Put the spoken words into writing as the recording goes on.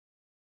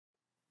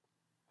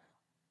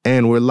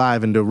And we're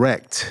live and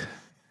direct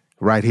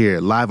right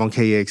here, live on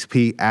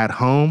KEXP at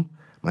home.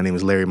 My name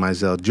is Larry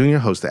Mizell Jr.,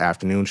 host of the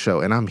afternoon show,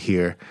 and I'm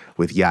here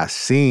with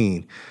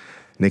Tseen,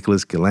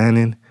 Nicholas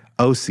Galanin,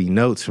 OC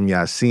Notes from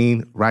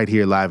Tseen, right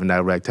here live and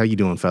direct. How you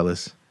doing,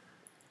 fellas?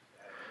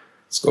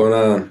 What's going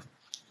on?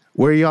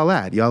 Where are y'all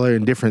at? Y'all are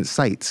in different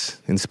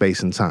sites in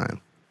space and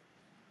time.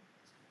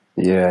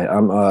 Yeah,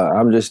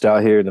 I'm just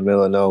out here in the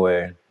middle of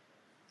nowhere.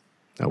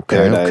 Okay,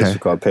 Paradise. okay. We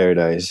call it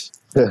Paradise.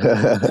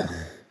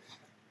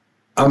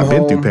 I've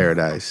been through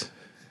Paradise.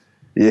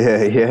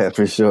 Yeah,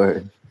 for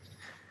sure.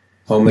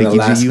 Home in Nikki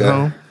Alaska. G, you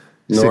home?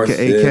 North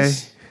Sika AK?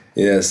 is.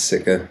 Yes,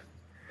 Sika.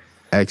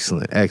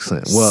 Excellent.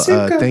 Well,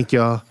 thank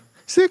y'all.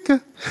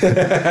 Sika.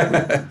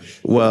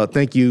 Well,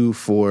 thank you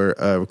for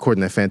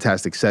recording that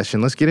fantastic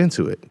session. Let's get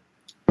into it.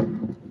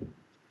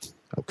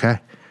 Okay.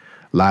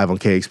 Live on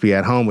KEXP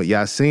at home with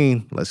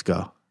Tseen. Let's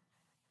go.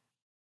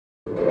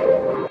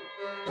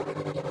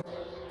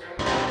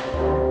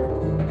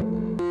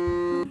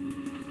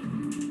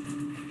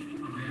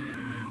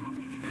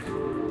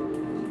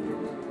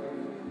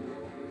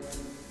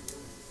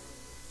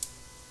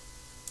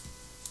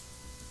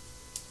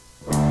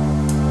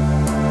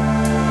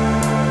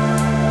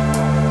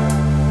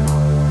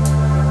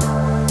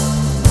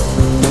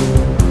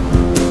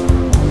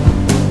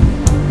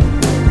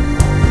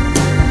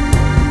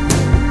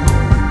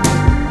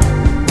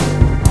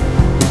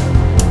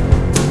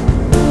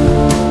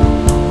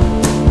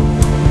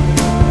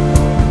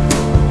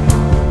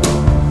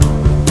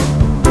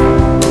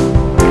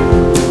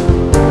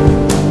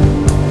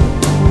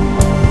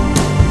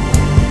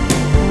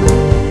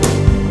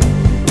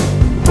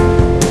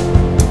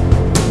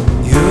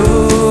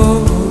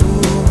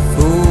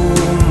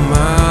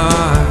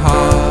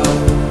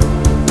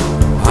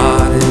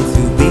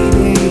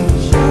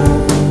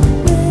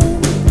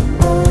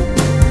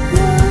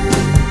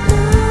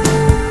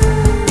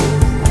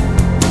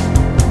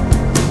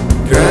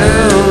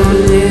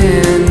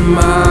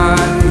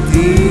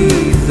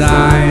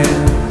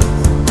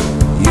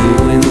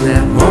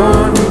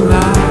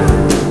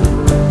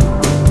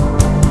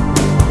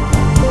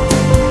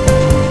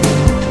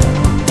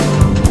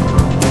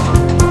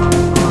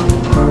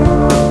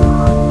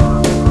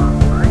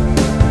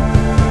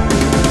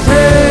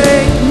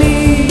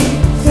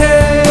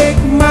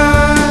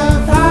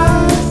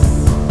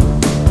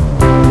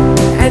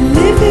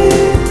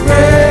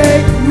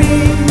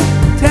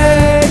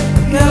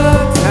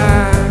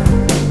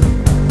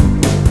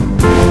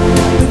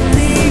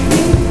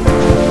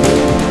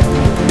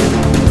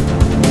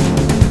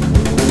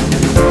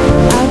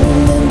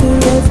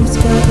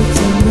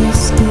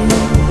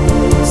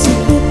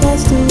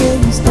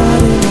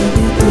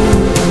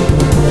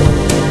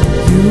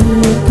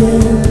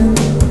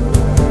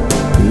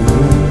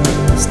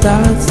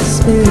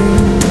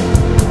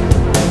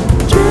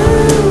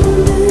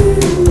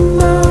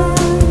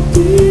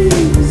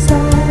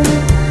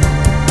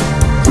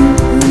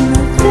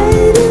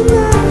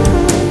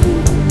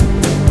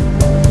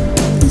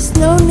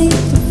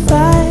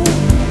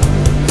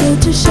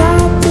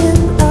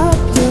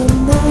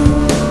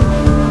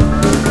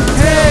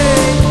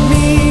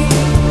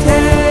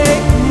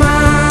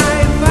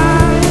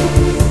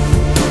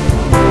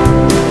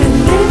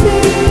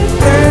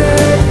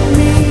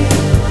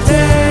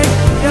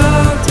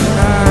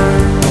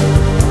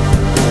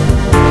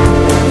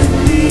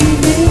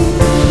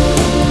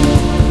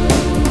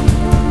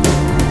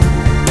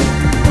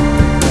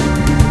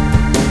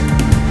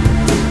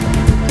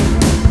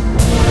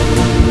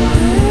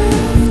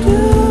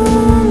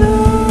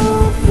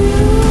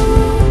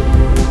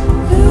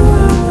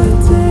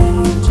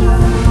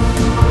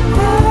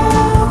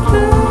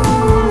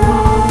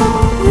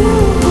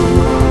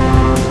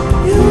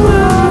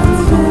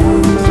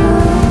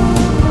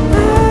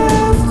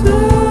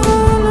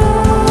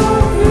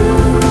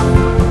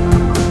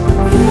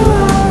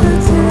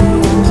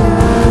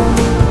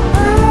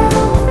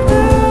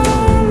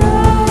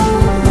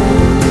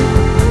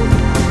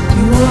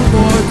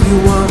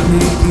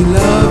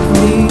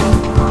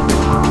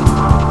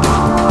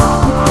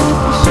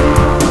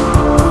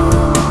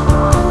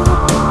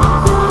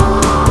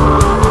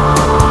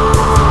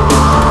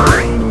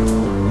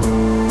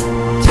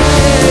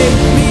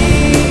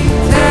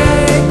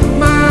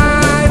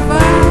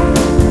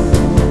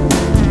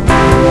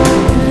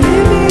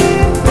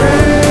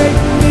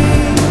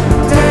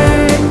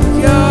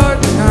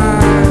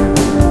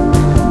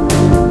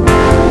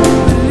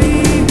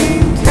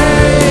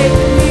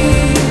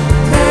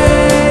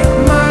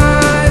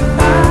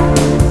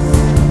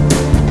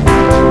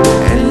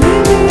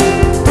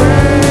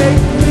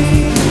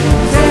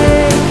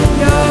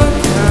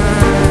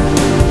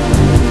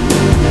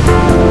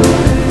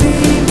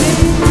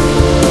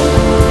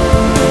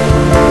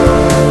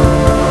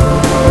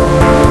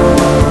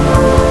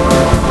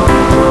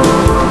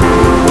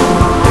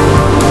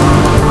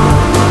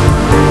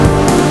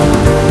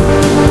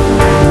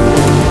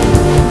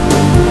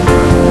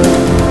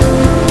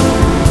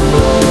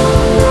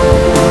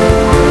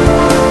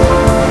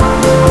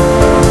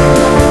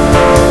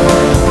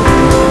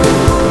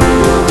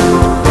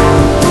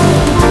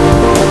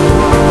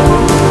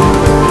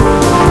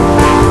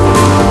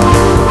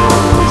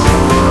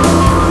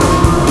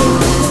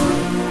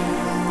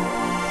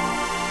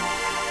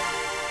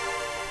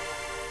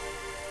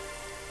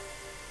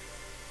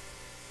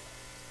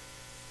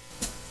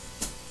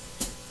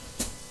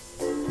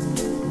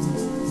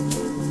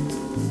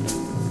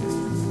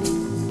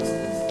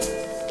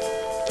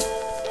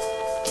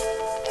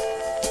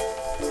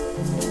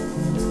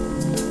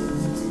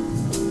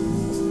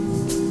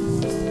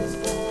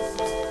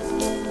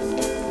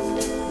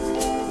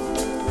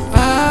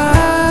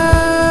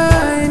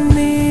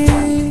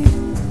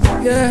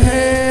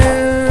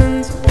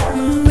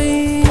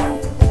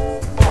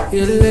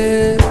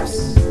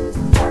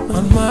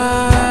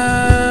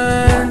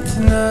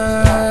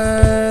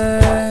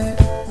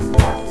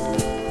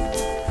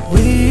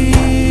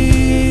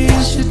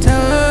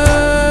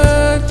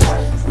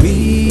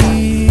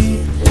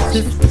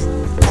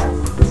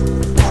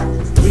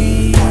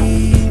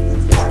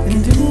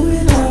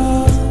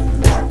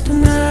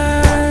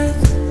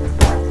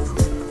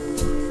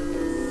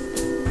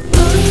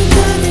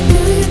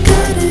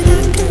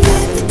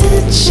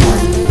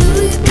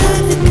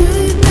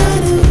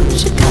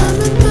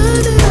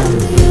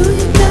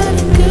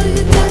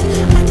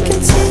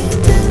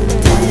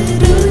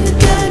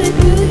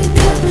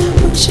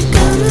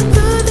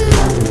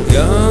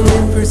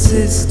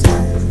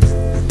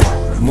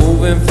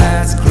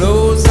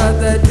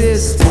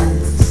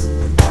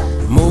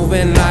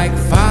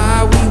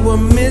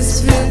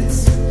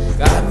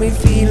 me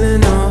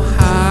feeling all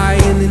high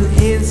in an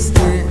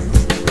instant.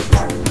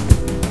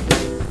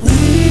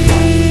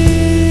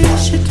 We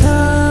should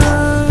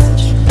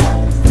touch.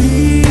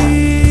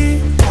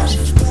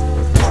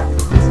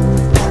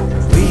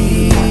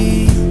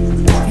 We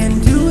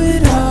can do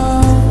it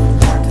all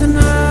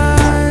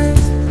tonight.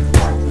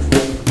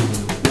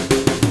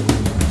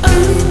 Oh,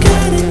 you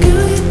got it,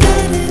 girl, you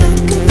got it. I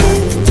can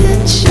feel the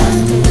tension.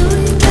 Oh,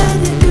 you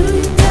got it, girl,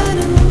 you got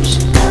it. Won't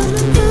you come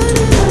and put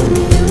it on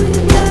me? Oh,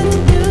 you got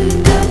it, girl, you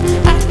got it.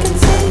 I can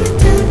see you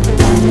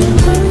tempting. Oh,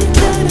 you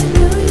got it,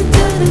 girl, you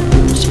got it.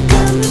 Won't you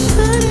come and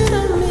put it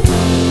on me?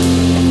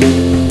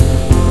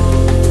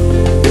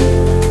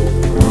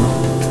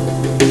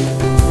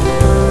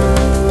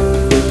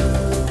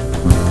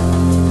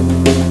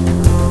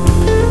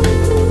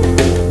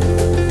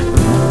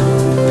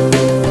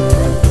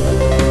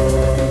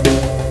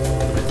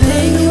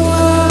 There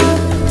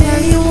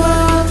you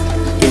are,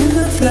 in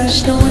the flesh,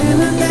 no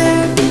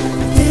internet,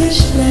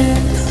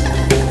 fishnets.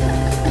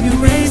 You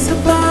raise the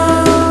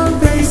bar,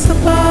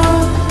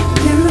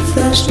 in the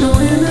flesh, no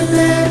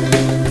internet,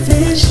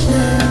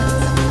 fishnets.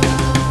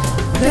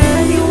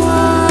 There you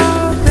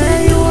are,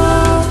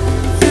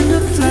 in the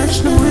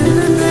flesh, no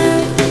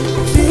internet,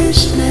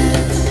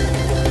 fishnets.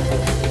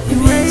 You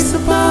raise the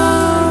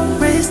bar,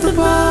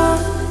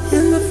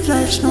 in the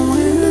flesh, no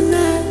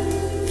internet,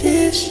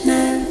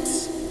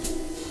 fishnets.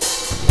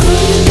 Oh,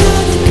 you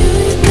got it,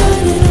 girl, you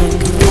got it.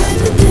 I can feel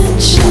the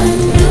tension.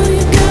 Oh,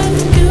 you got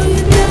it, girl,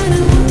 you got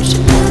it. Won't you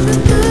come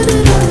and put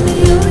it on me?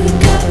 Oh, you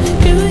got it,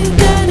 girl, you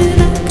got it.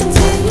 I can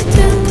see you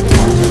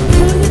tempting.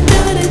 Oh, you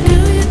got it,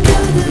 girl, you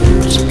got it.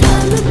 Won't you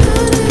come and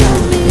put it on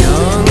me?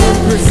 Young and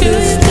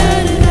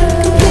persistent,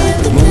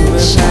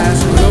 moving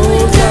fast,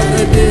 close up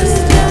the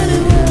distance.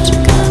 Won't you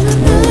come and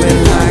put it on me?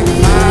 Like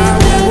fire,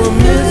 we were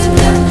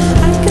misfit.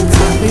 I can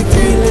see me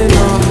feeling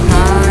all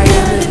high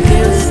in an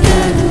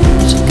instant.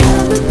 Won't you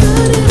come and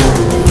put it on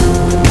me?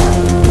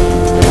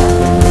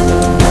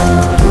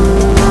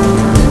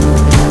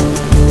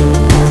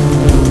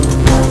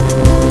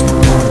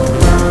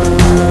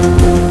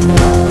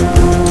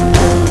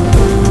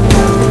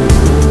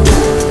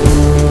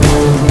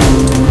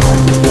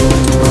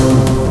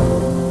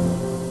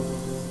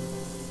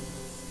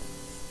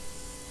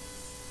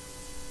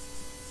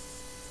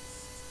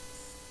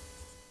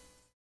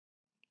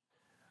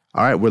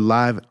 All right, we're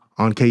live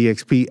on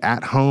KEXP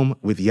at home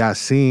with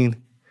Yassine.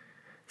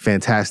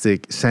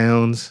 Fantastic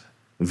sounds,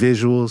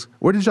 visuals.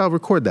 Where did y'all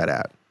record that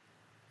at?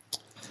 It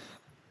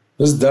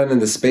was done in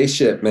the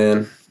spaceship,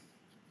 man.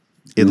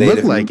 It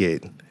looked like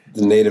it.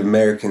 The Native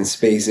American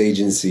Space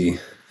Agency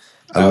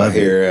I out love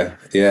here.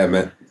 Yeah,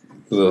 man.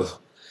 Little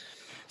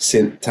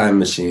synth time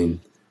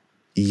machine.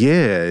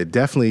 Yeah, it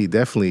definitely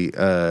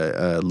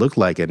looked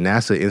like a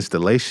NASA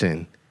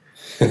installation.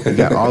 You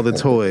got all the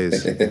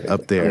toys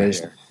up there.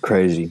 It's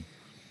crazy.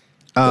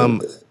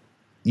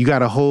 You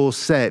got a whole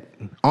set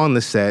on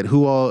the set.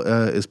 Who all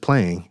is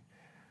playing?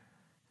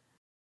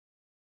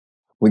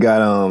 We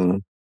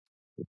got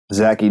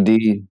Zachy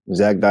D,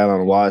 Zach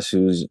Dylon Wash,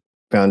 who's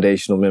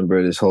foundational member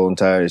of this whole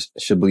entire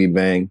Shaboogie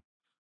Bang.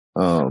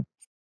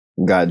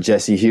 Got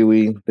Jesse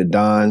Hughey, the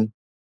Don,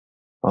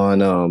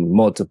 on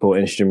multiple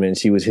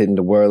instruments. He was hitting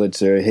the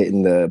Wurlitzer,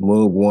 hitting the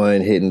Moog 1,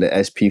 hitting the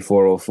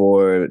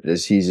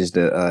SP404. He's just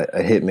a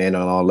hitman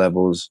on all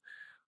levels.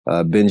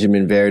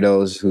 Benjamin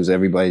Verdoes, who's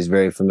everybody's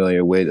very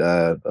familiar with,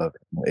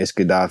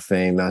 Iskadar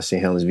fame, Mount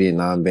St. Helens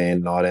Vietnam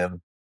Band and all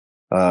them.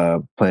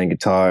 Playing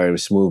guitar,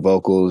 smooth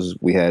vocals.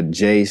 We had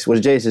Jase.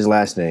 What's Jase's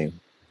last name?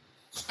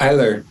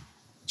 Ihler.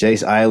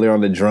 Jase Ihler on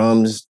the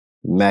drums.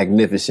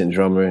 Magnificent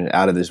drummer,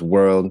 out of this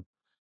world.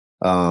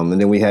 And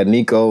then we had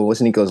Nikko.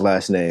 What's Nikko's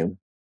last name?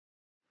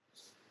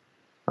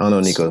 I don't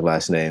know Nikko's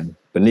last name,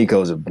 but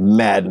Nikko's a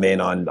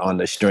madman on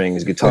the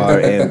strings, guitar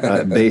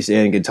and bass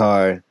and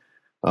guitar.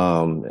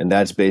 And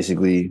that's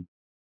basically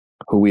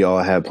who we all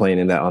had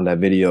playing on that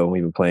video.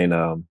 We were playing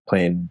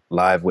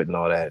live with and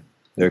all that.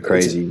 They're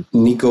crazy.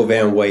 Nico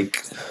Van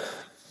Wyck.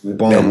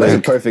 Boom, that's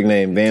a perfect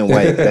name, Van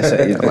Wyck.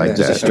 That's like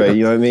just a straight.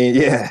 You know what I mean?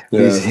 Yeah,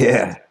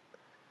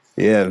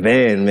 yeah.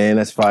 Van, man,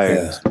 that's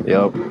fire.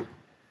 Yeah. Yep.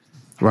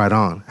 Right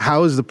on.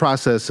 How is the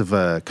process of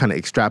kind of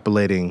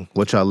extrapolating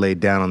what y'all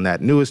laid down on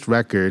that newest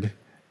record,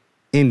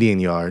 Indian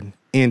Yard,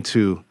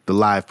 into the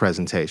live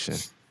presentation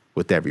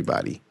with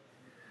everybody?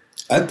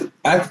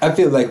 I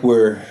feel like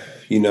we're,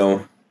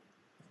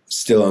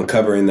 still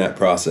uncovering that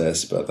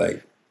process, but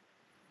like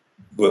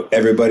with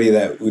everybody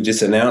that we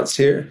just announced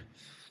here,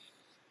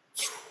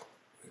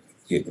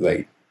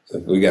 like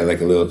we got like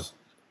a little,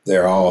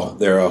 they're all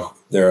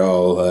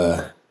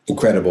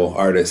incredible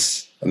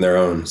artists on their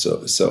own.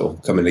 So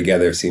coming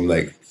together seemed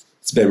like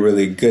it's been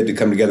really good to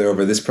come together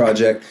over this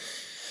project.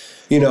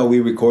 We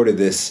recorded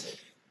this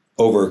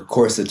over a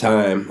course of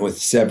time with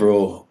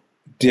several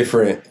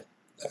different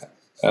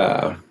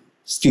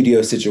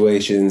studio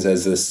situations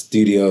as the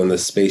studio and the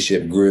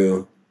spaceship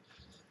grew.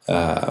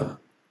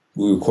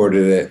 We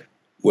recorded it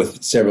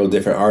with several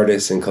different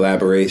artists in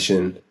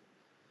collaboration.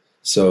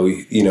 So,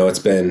 it's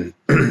been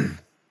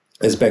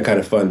kind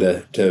of fun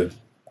to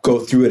go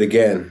through it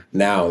again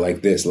now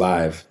like this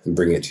live and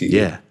bring it to you.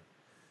 Yeah.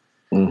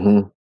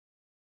 Mm-hmm.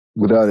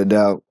 Without a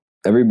doubt.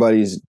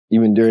 Everybody's,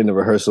 even during the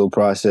rehearsal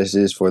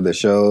processes for the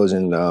shows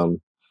and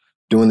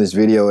doing this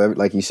video,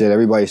 like you said,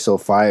 everybody's so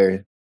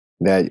fired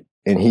that,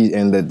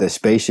 and the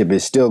spaceship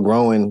is still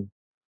growing,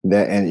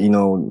 that, and, you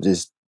know,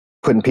 just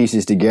putting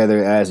pieces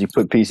together. As you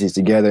put pieces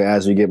together,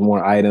 as we get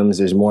more items,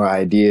 there's more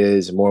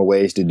ideas, more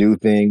ways to do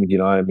things, you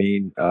know what I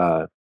mean?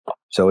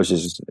 So it's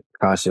just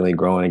constantly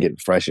growing and getting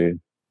fresher.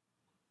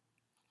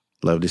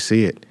 Love to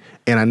see it.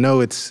 And I know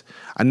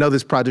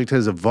this project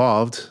has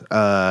evolved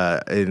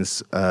in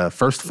its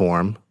first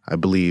form, I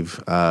believe.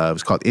 It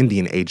was called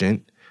Indian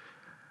Agent.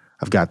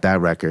 I've got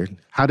that record.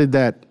 How did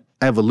that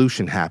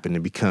evolution happen to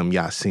become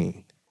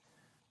Yasin?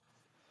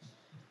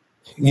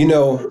 You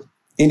know,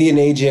 Indian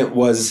Agent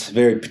was a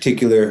very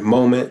particular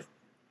moment.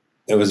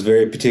 It was a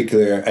very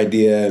particular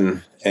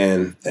idea,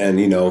 and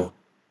you know,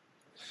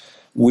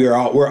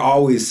 we're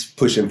always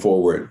pushing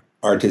forward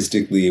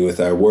artistically with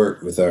our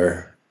work, with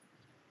our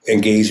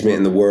engagement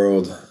in the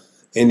world.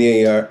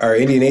 Our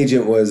Indian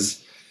Agent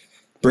was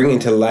bringing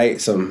to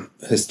light some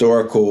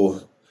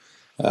historical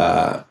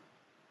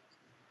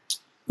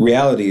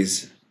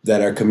realities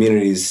that our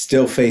communities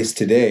still face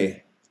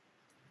today,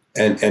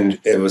 and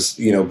it was,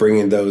 you know,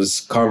 bringing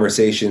those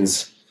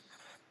conversations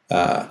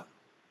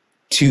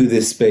to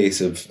this space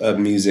of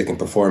music and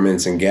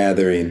performance and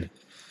gathering.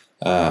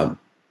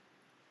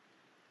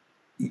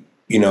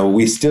 You know,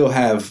 we still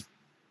have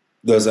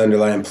those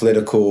underlying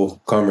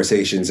political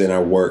conversations in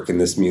our work, in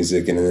this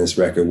music and in this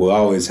record. We'll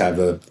always have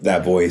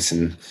that voice.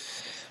 And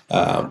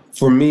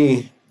for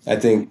me, I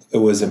think it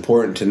was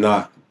important to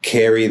not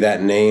carry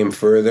that name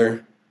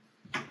further.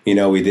 You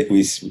know, we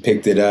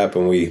picked it up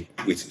and we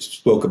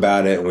spoke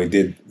about it, and we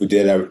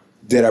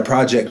did our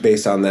project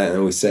based on that,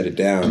 and we set it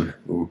down.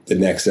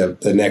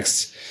 The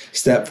next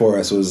step for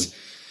us was,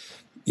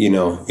 you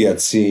know, you had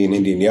Tseen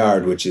Indian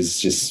Yard, which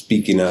is just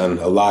speaking on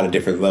a lot of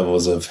different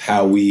levels of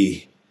how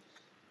we,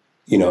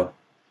 you know,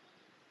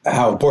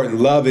 how important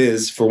love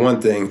is, for one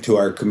thing, to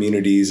our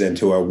communities and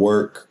to our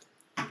work.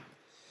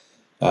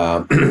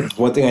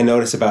 One thing I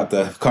noticed about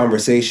the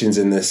conversations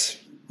in this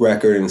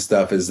record and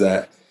stuff is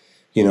that,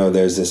 you know,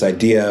 there's this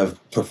idea of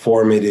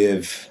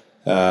performative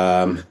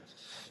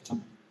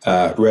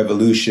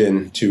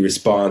revolution to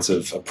response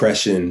of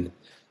oppression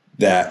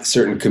that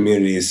certain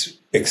communities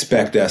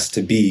expect us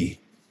to be,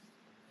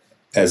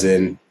 as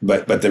in,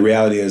 but the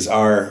reality is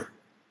our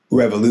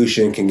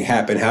revolution can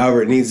happen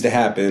however it needs to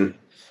happen,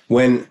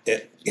 when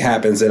it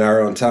happens in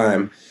our own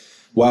time,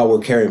 while we're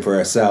caring for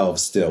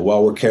ourselves still,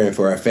 while we're caring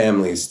for our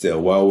families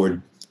still, while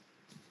we're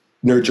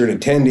nurturing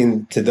and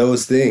tending to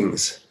those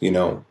things, you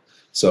know.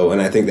 So,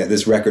 and I think that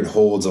this record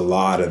holds a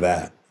lot of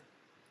that.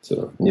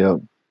 So,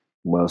 yep,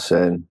 well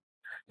said.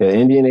 Yeah,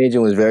 Indian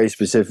Agent was very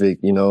specific,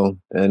 you know,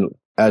 and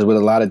as with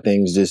a lot of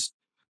things, just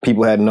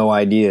people had no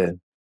idea.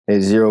 They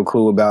had zero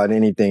clue about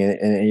anything.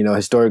 And, you know,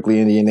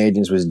 historically, Indian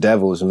Agents was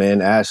devils,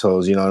 man,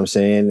 assholes, you know what I'm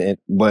saying?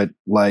 But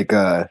like,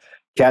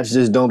 cats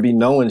just don't be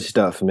knowing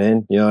stuff,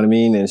 man, you know what I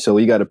mean? And so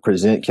we got to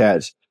present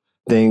cats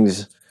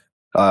things.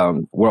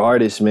 We're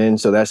artists, man,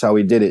 so that's how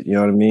we did it, you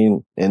know what I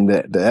mean? And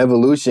the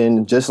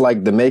evolution, just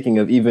like the making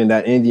of even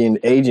that Indian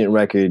Agent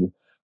record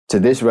to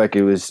this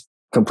record, was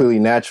completely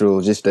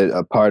natural, just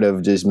a part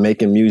of just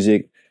making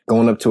music,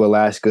 going up to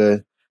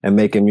Alaska and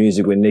making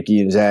music with Nikki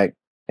and Zach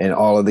and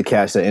all of the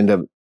cats that end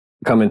up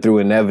coming through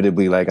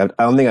inevitably. Like, I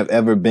don't think I've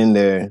ever been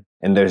there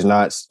and there's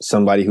not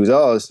somebody who's,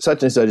 oh,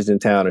 such and such is in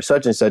town, or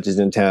such and such is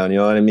in town, you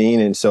know what I mean?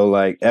 And so,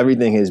 like,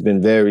 everything has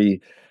been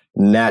very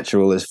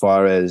natural as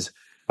far as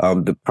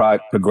the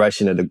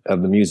progression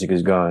of the music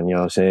is gone, you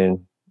know what I'm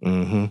saying?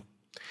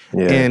 Mm-hmm.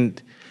 Yeah.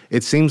 And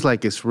it seems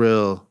like it's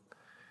real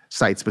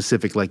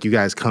site-specific, like you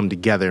guys come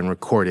together and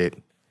record it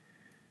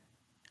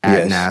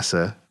at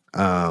NASA.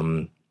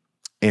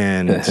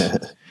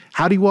 And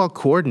how do you all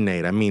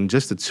coordinate? I mean,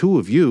 just the two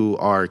of you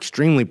are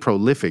extremely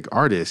prolific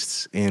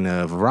artists in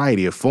a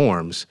variety of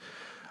forms.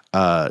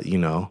 You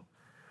know,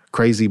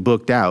 crazy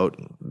booked out,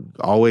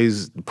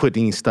 always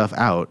putting stuff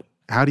out.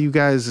 How do you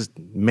guys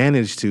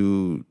manage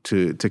to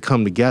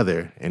come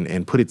together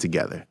and put it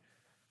together?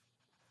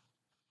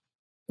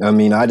 I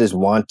mean, I just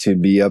want to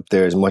be up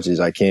there as much as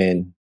I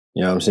can,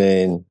 you know what I'm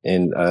saying?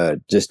 And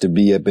just to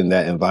be up in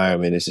that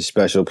environment, it's a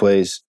special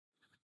place.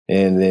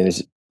 And then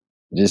it's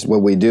just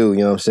what we do, you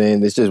know what I'm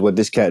saying? It's just what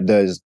this cat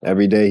does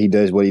every day. He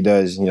does what he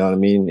does, you know what I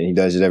mean? And he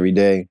does it every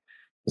day.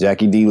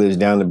 Jackie D lives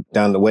down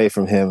the way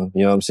from him,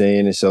 you know what I'm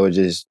saying? And so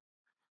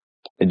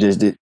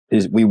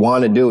we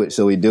want to do it,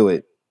 so we do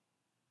it.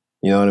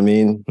 You know what I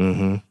mean?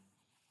 Mm-hmm.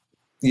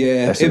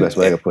 Yeah. That's the best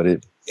way to put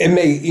it. It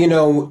may, you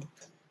know,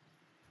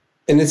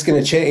 and it's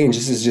going to change.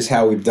 This is just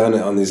how we've done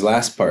it on these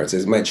last parts.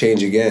 It might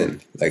change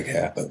again. Like,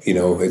 you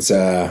know, it's,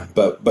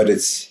 but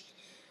it's,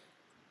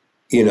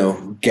 you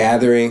know,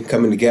 gathering,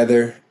 coming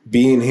together,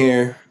 being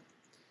here,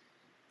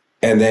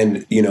 and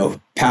then, you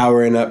know,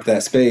 powering up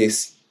that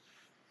space,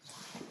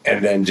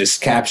 and then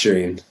just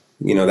capturing,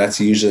 you know, that's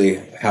usually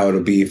how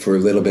it'll be for a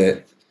little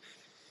bit.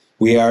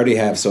 we already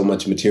have so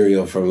much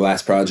material from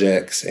last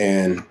projects,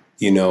 and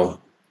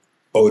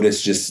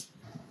Otis just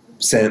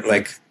sent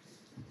like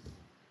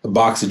a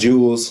box of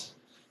jewels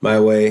my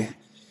way,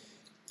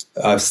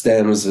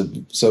 stems.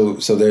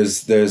 So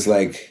there's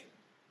like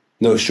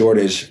no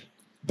shortage,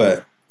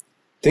 but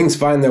things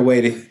find their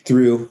way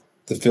through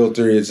the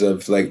filters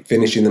of like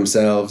finishing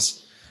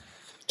themselves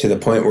to the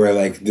point where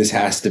like this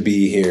has to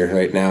be here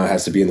right now, it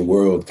has to be in the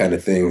world kind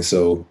of thing.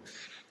 So,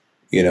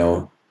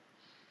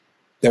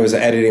 there was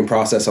an editing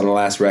process on the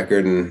last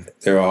record, and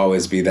there will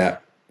always be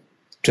that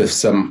to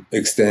some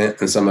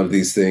extent in some of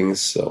these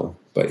things. So,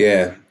 but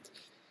yeah,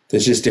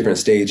 there's just different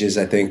stages,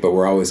 I think, but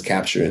we're always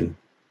capturing.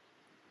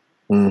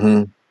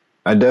 Mm-hmm.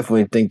 I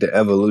definitely think the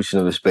evolution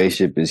of a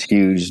spaceship is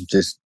huge.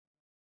 Just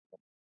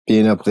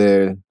being up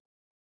there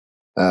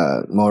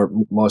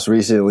most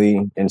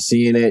recently and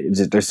seeing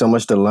it, there's so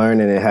much to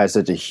learn, and it has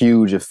such a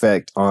huge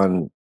effect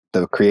on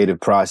the creative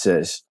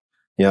process.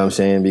 You know what I'm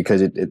saying?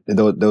 Because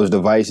those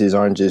devices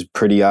aren't just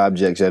pretty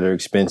objects that are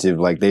expensive.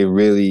 Like, they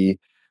really,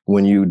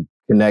 when you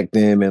connect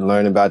them and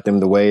learn about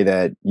them the way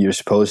that you're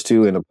supposed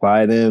to and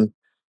apply them,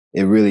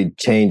 it really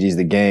changes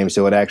the game.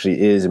 So it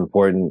actually is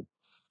important,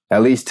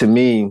 at least to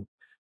me,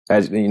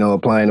 as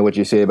applying to what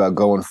you say about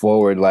going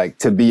forward, like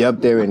to be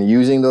up there and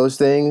using those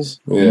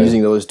things,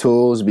 using those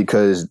tools,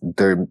 because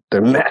they're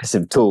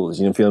massive tools.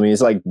 You know, feel me?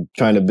 It's like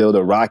trying to build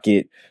a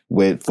rocket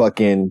with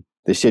fucking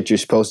the shit you're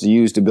supposed to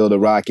use to build a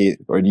rocket,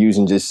 or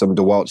using just some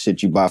DeWalt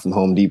shit you buy from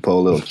Home Depot,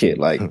 little kit.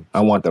 Like,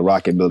 I want the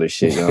rocket builder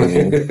shit. You know what I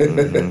mean?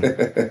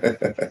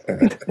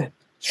 Mm-hmm.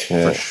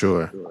 Yeah.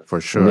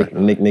 For sure.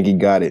 Nicky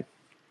got it.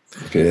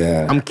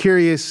 Yeah. I'm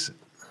curious.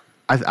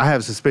 I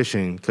have a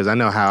suspicion, because I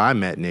know how I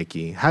met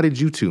Nikki. How did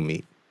you two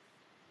meet?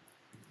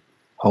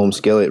 Home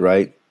Skillet,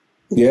 right?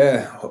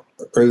 Yeah,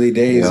 early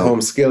days,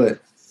 Home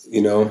Skillet.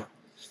 I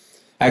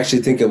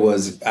actually think it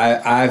was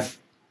I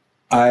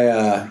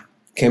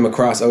came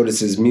across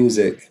Otis's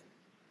music,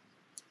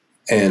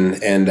 and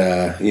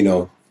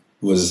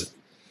was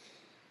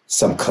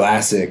some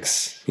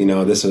classics.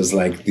 This was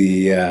like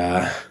the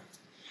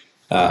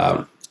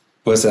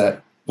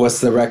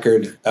what's the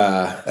record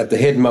at the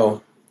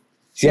Hidmo?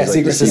 Yeah, like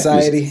Secret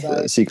Society.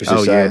 Secret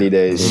Society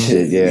days and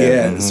shit, yeah.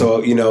 Yeah, Mm-hmm.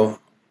 so,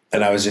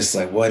 and I was just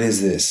like, what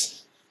is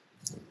this?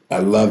 I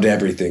loved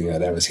everything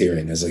that I was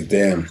hearing. I was like,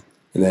 damn.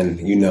 And then,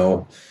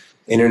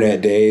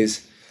 internet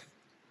days,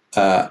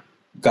 got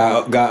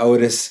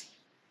Otis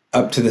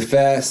up to the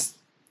fest.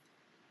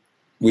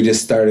 We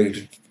just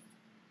started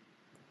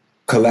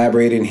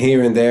collaborating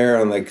here and there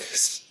on like,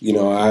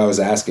 I was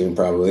asking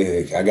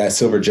probably, like, I got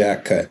Silver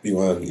Jack cut. You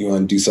want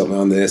to do something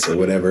on this or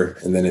whatever?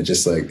 And then it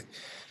just like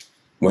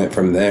went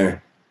from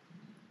there.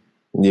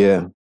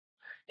 Yeah.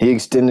 He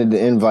extended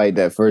the invite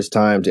that first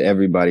time to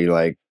everybody,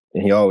 like,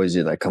 and he always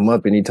did, like, come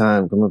up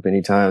anytime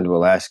to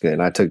Alaska.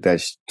 And I took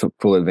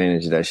full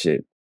advantage of that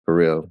shit, for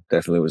real.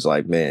 Definitely was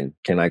like, man,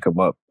 can I come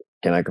up?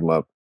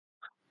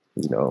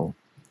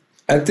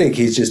 I think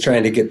he's just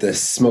trying to get the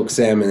smoked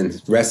salmon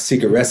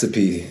secret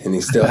recipe, and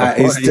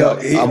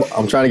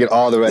I'm trying to get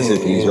all the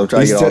recipes. He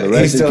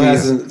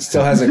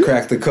still hasn't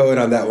cracked the code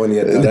on that one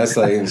yet. That's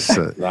like,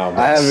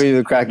 I haven't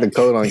even cracked the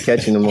code on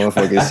catching the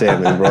motherfucking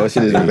salmon, bro.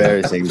 Shit is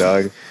embarrassing,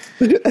 dog.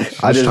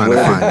 I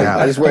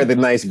just wear the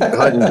nice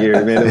hunting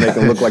gear, man, to make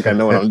them look like I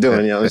know what I'm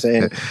doing. You know what I'm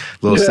saying?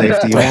 Little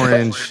safety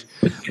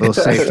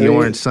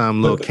orange,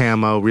 some little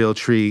camo, real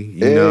tree,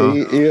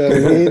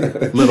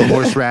 little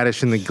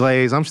horseradish in the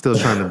glaze. I'm still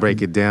trying to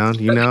break it down,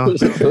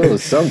 Little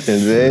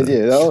something, man,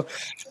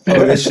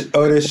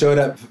 Otis showed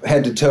up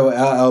head to toe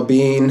Al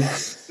Bean.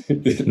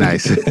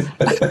 Nice.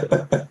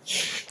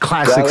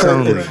 Classics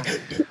only.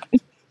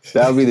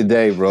 That'll be the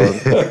day, bro.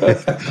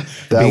 That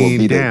will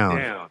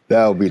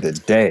be the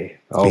day.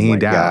 Oh my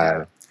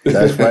God.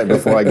 That's right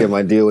before I get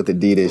my deal with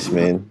Adidas,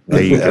 man.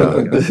 There you go.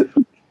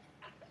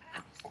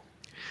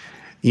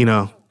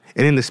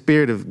 And in the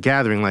spirit of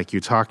gathering, like you're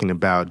talking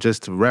about,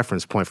 just a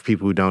reference point for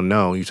people who don't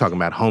know, you're talking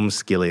about Home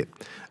Skillet,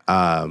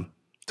 Home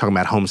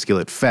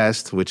Skillet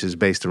Fest, which is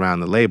based around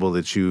the label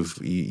that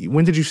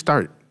when did you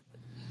start?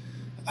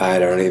 I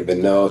don't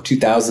even know.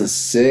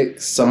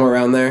 2006, somewhere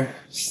around there.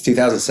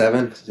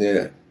 2007,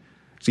 yeah.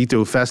 So you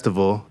threw a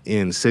festival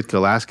in Sitka,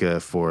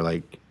 Alaska for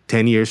like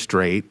 10 years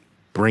straight,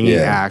 bringing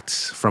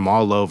acts from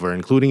all over,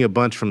 including a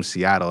bunch from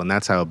Seattle. And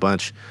that's how a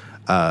bunch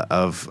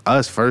of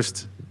us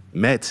first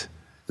met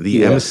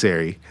the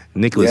emissary,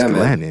 Nicholas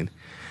Galanin.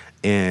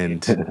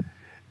 And,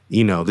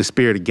 the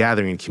spirit of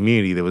gathering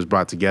community that was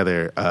brought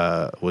together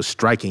was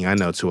striking, I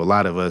know, to a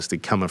lot of us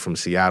that coming from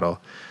Seattle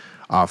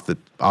off the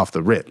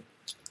rip.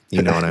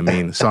 You know what I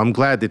mean? So I'm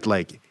glad that,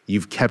 like,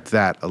 you've kept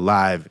that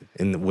alive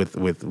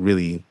with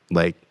really,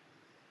 like,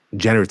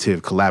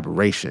 generative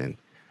collaboration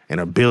and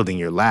are building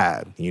your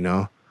lab,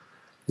 Yeah.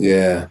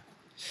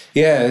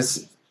 Yeah,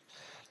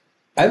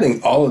 I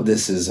think all of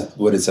this is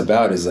what it's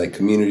about, is like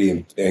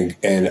community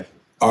and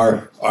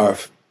our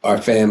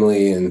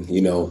family, and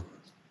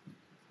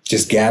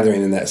just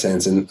gathering in that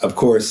sense. And of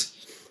course,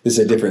 this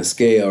is a different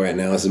scale right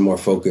now. This is more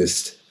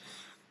focused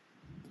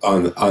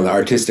on the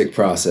artistic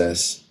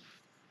process.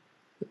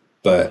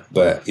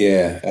 But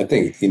yeah, I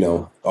think,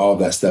 all of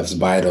that stuff's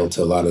vital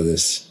to a lot of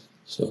this.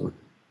 So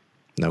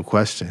No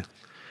question.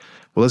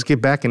 Well, let's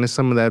get back into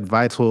some of that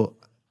vital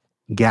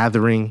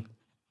gathering,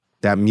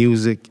 that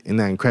music in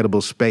that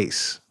incredible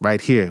space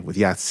right here with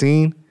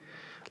Tseen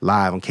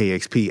live on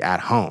KEXP at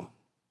home.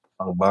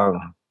 Oh, wow.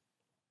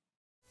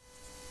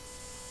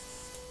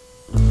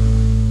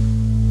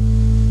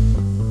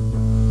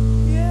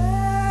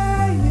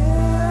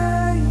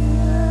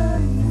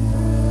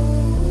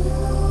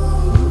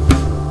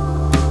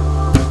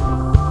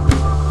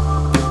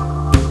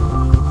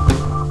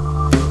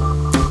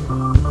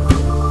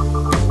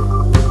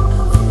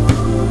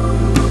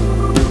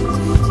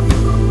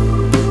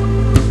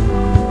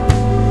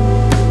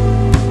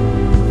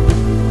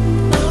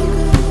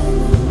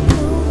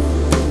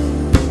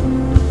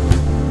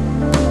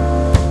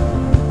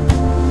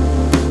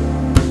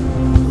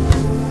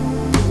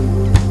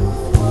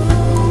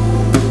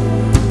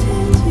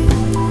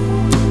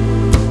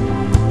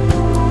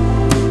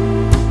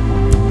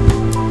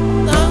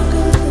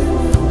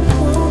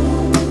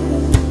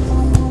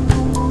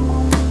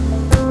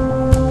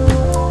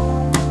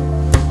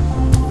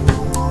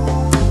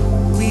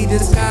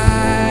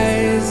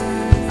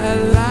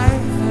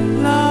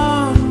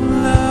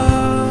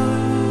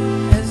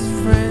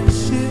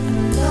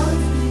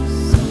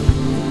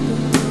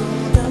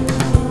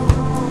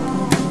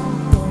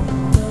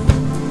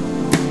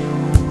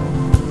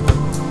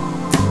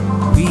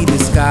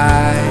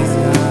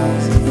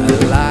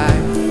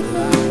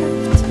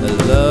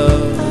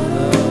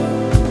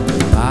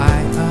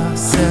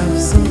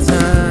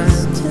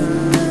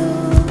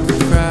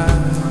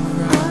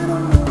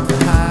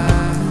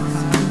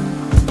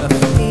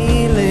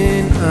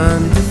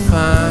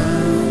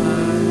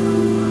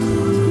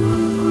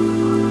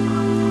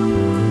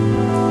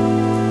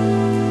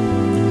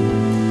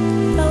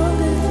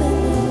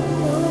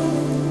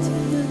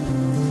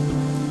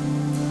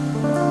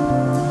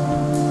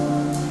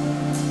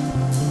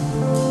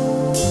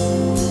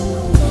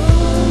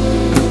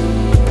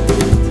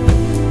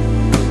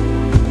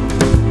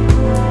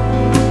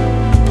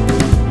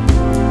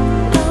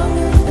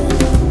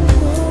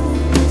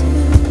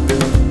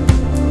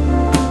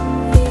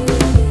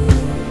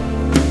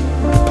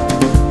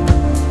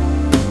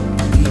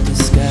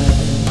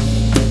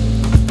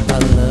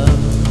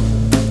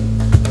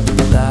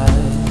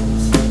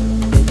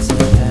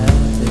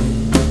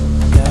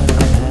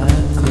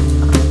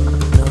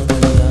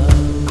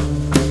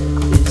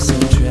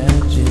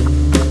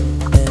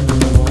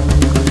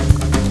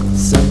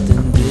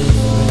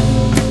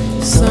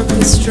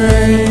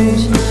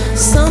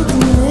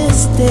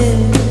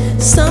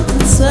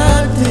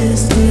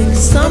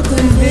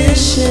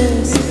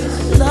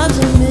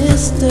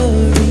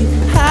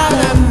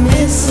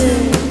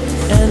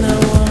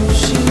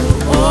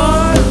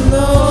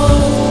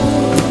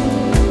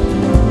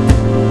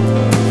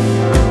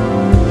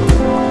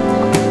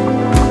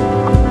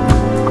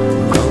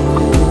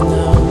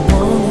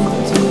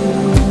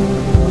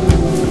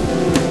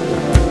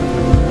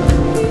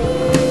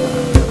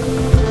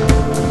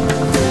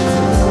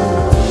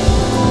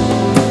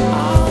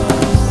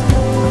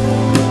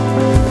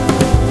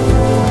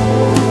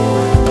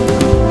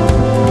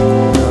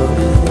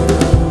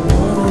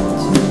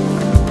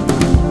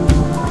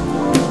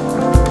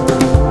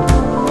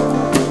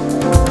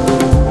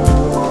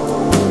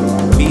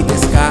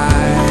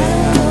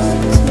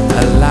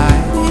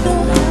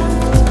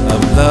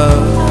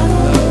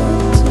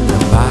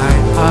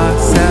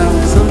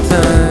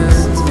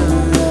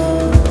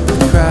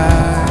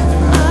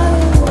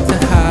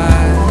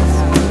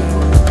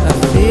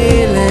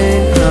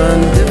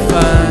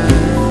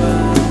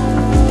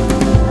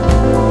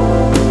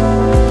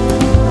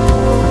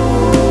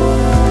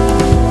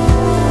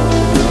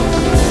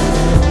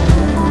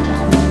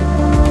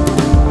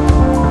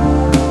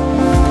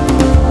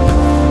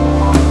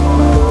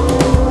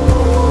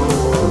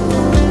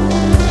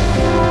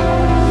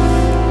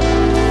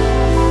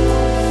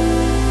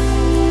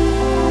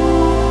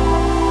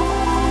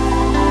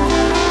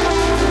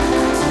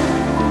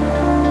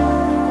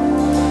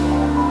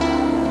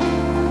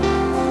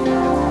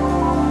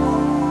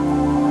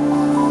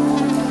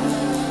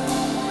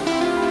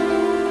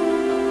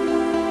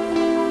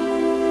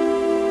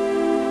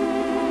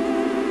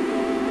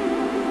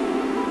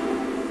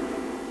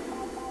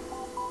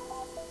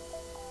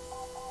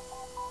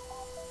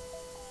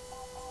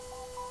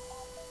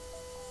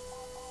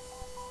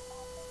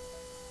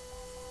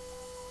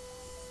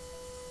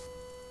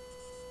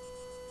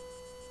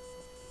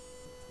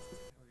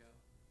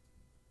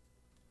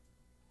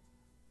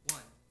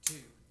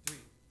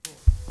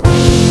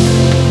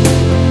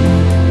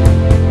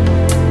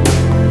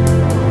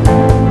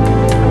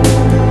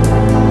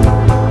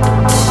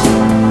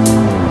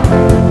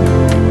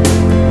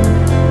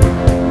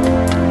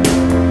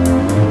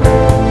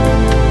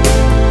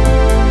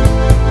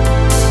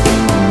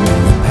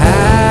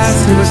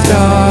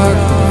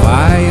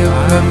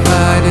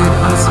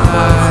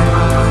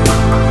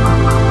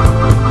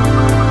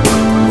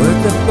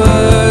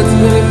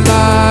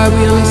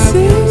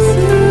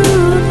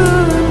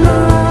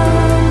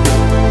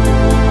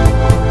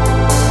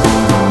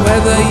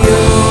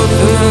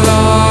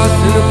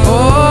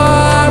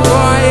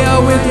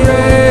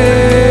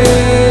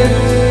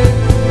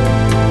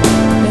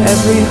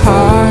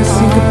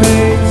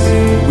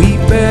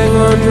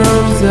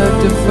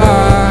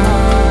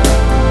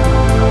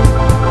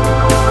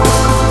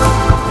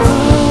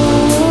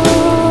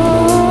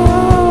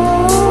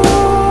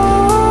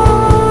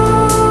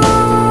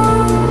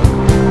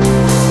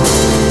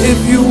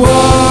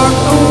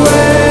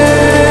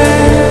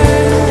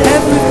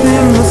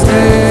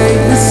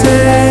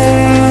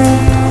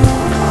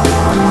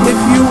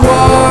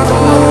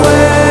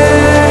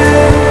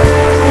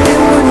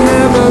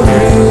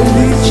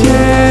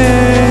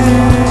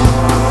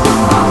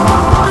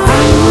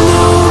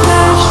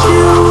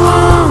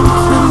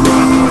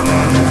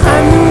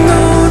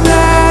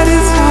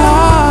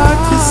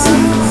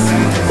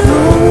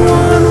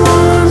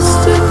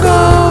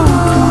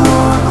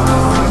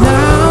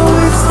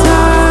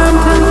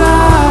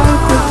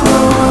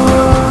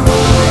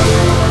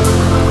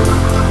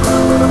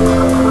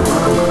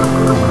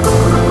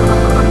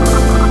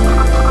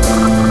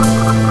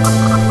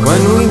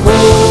 When we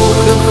woke,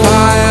 the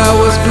fire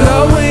was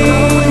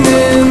glowing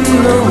in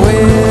the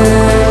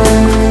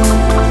wind,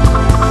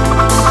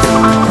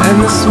 and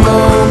the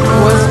smoke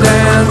was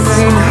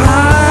dancing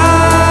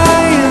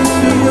high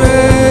into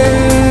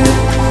red,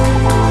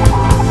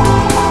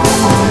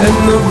 and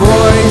the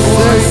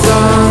voices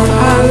sung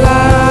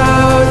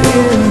aloud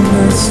in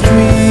the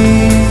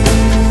street.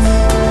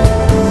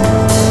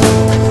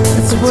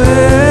 It's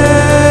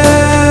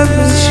where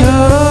we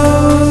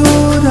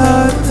showed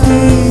our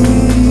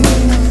teeth.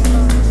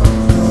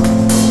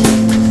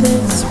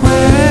 It's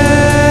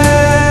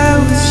where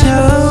we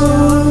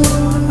showed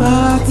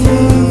our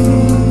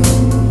teeth.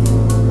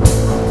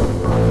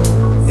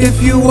 If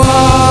you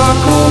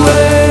walk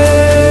away,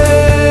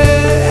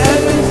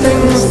 everything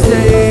will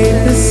stay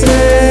the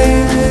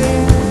same.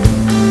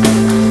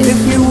 If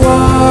you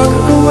walk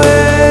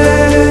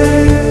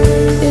away,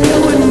 it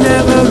would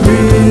never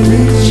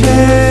really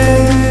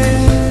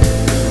change.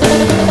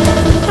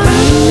 I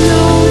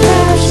know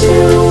that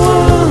you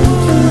want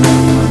to.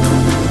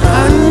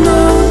 I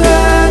know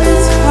that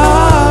it's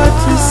hard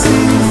to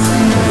see.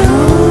 No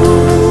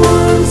one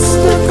wants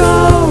to go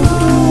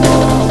to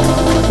war.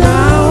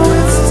 Now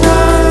it's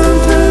time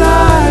to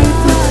light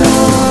the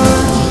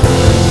torch.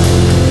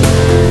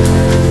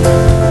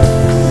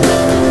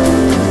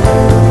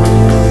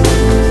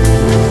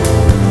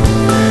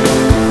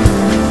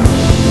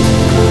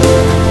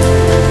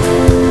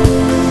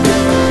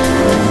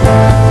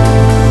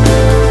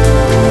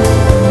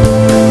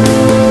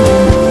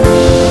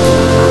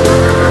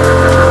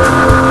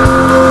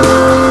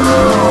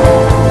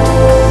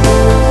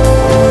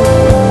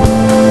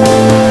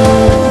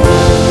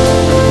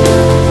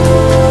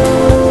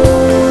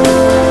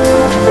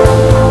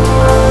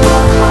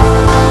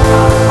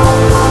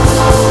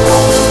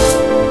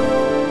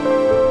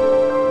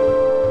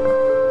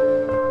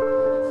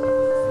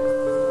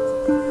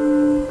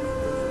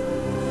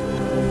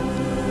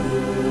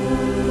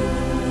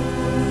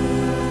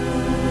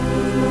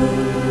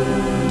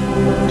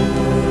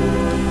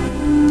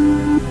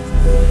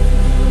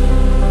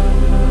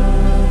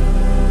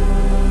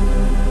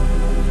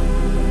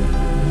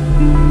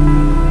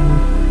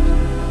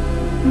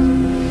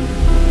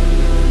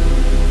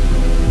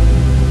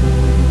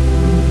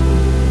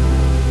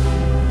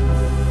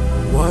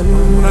 One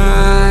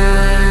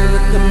night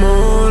with the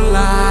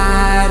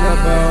moonlight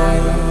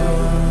above,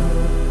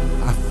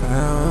 I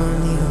found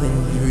you in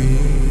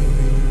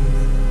dreams.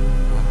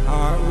 My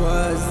heart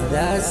was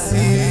the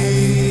sea.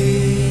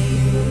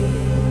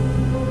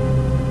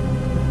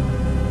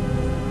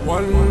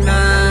 One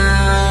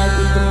night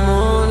with the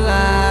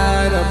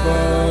moonlight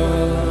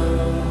above,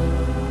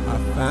 I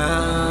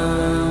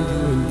found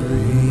you in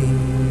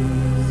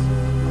dreams,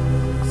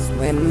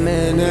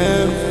 swimming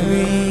and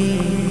free.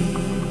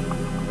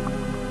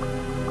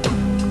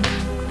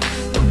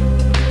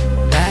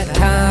 That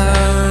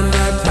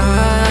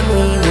time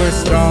we were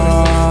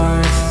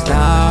stars,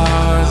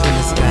 stars in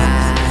the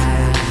sky.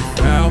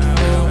 Felt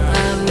full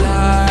of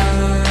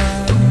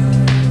light.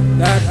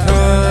 That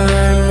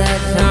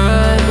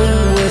time we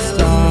were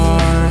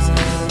stars.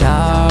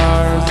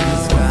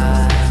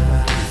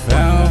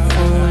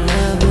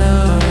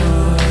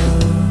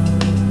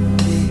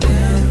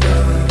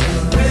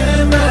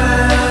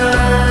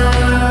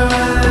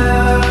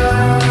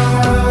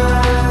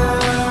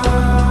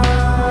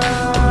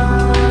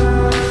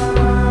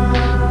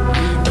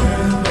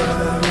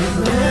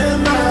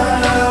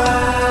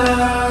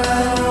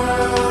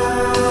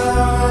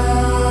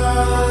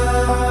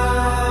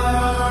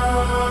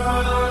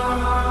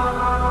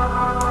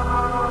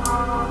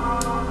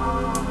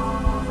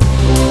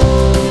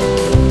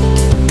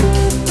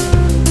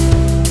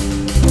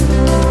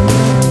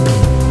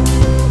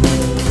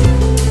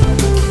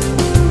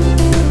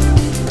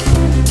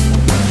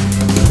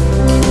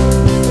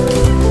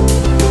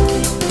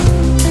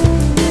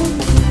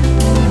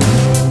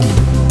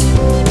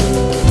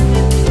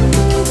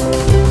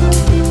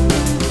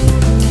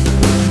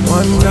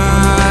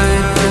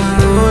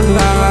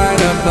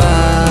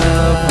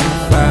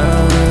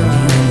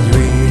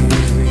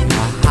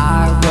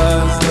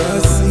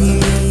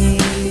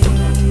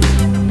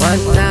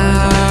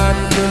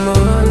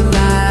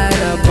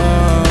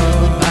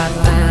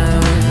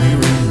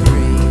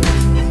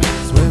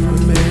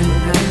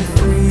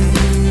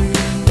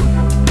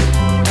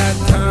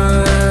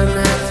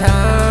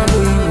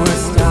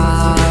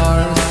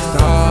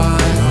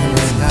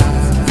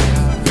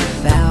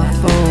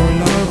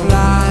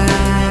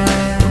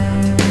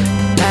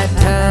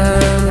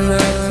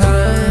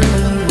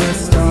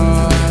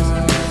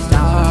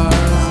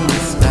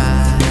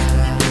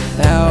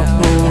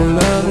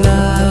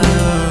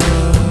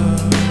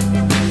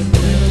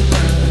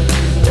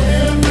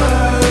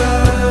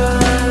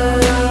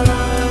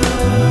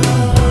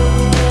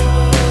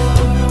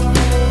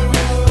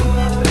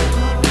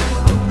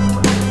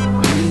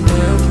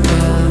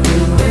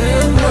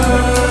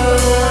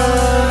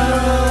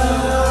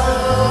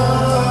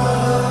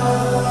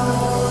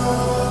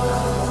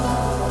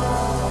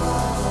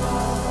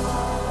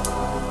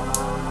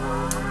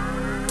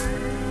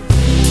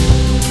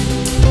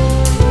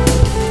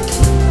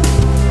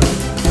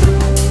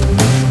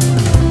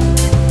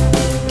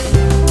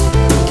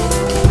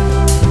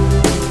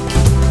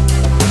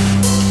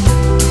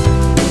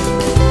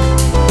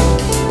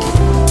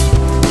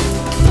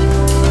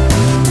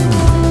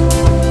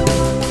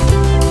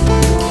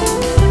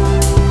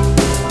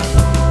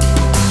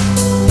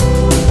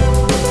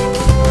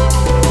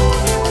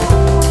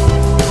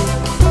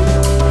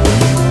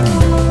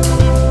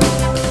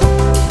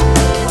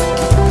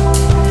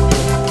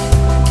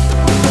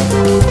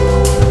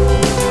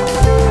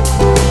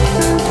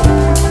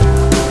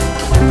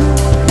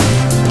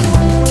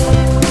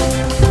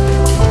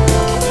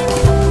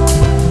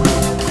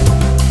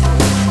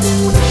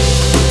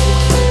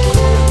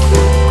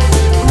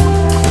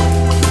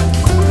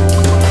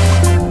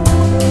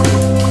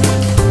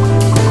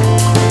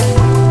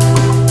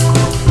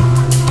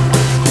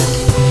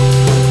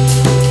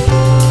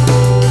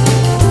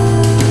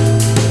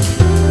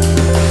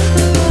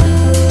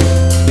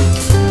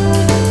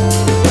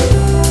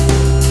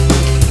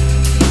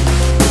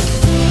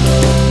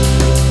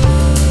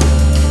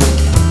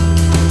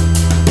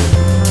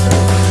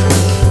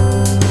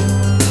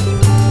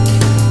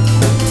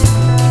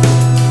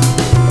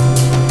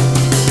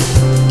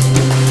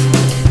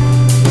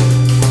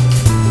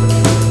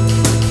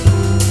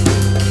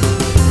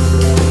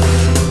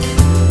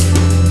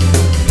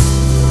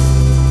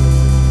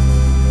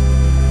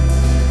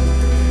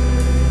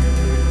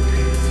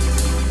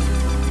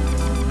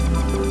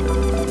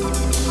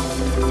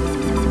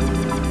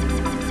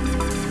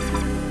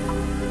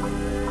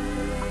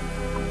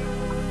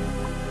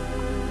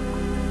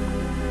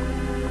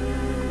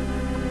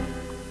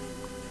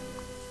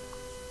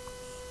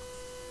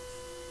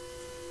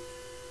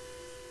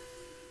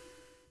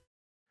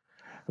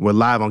 We're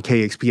live on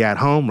KEXP at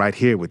home right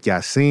here with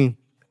Yasin,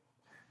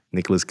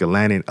 Nicholas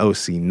Galanin,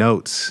 OC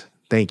Notes.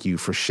 Thank you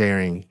for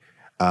sharing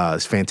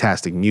this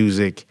fantastic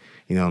music.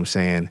 You know what I'm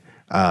saying?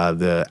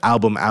 The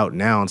album out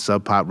now on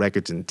Sub Pop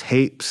Records and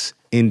Tapes,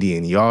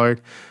 Indian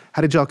Yard.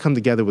 How did y'all come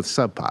together with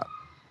Sub Pop?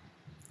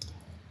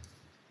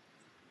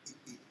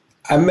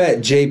 I met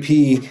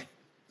JP,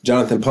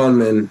 Jonathan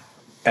Pondman,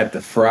 at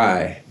the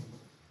Fry.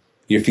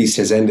 Your Feast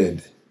Has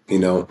Ended, you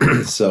know.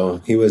 So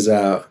he was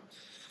out.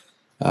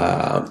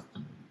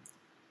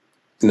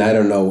 And I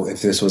don't know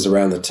if this was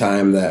around the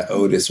time that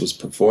Otis was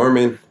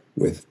performing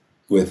with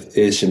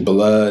Ish and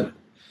Blood.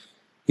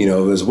 You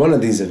know, it was one of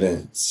these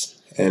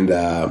events. And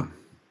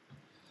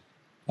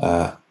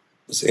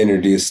was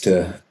introduced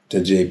to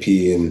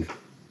JP and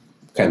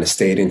kind of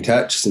stayed in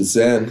touch since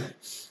then.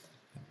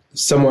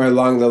 Somewhere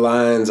along the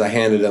lines, I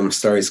handed him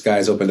Starry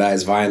Skies, Opened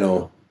Eyes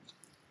vinyl,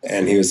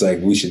 and he was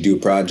like, we should do a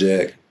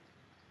project.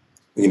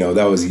 You know,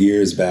 that was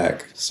years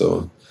back.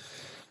 So,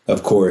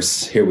 of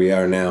course, here we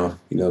are now.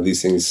 You know,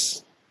 these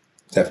things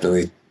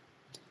definitely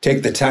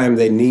take the time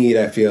they need,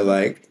 I feel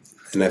like.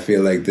 And I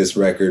feel like this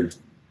record,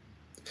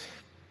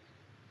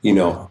 you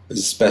know,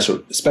 is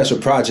a special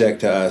project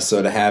to us.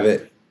 So to have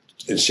it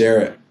and share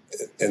it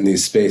in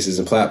these spaces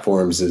and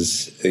platforms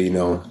is, you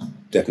know,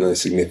 definitely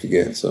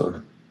significant.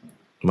 So.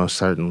 Most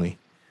certainly.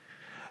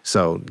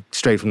 So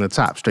straight from the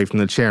top, straight from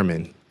the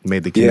chairman,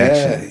 made the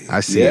connection. Yeah, I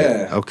see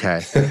it.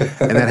 Okay.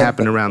 And that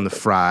happened around the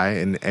Fry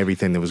and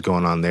everything that was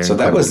going on there. So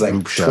that was like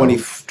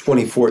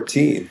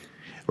 2014.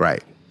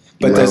 Right.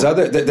 But there's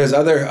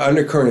other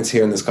undercurrents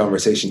here in this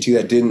conversation too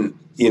that didn't,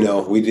 you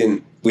know, we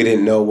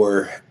didn't know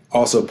were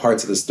also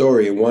parts of the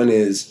story. And one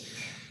is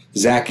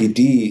Zachy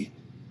D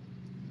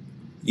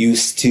he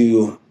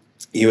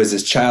was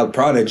this child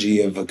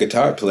prodigy of a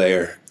guitar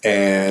player,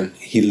 and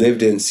he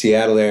lived in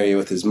Seattle area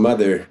with his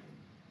mother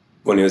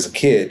when he was a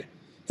kid.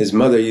 His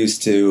mother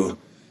used to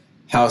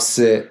house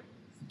sit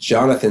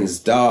Jonathan's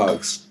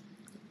dogs.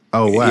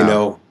 Oh, wow. You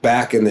know,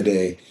 back in the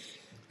day.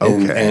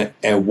 Okay.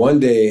 And one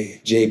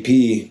day,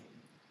 JP,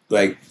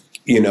 like,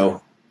 you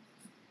know,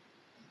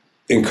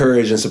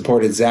 encouraged and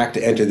supported Zach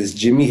to enter this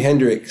Jimi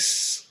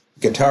Hendrix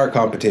guitar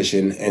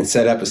competition and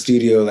set up a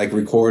studio, like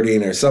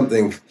recording or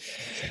something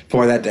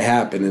for that to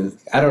happen. And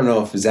I don't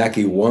know if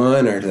Zachy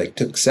won or like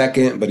took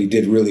second, but he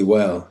did really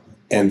well.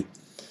 And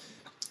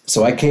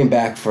so I came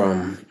back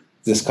from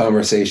this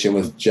conversation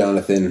with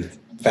Jonathan,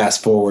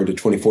 fast forward to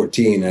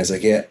 2014. And I was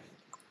like, yeah,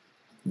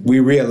 we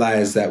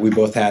realized that we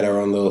both had our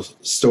own little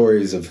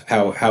stories of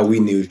how we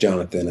knew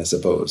Jonathan, I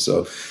suppose.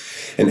 So,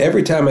 and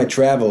every time I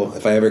travel,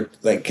 if I ever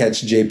like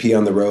catch JP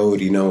on the road,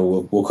 you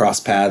know, we'll cross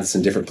paths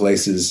in different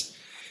places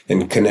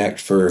and connect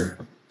for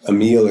a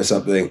meal or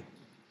something.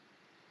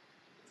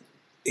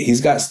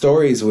 He's got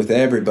stories with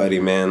everybody,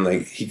 man.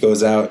 Like he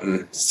goes out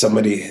and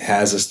somebody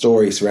has a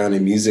story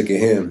surrounding music and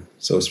him.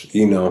 So, it's,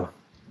 you know.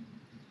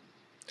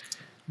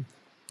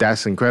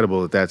 That's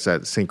incredible. That's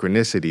that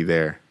synchronicity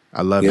there.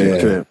 I love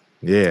it.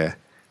 Yeah.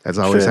 That's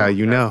always how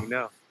you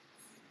know.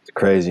 It's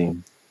crazy.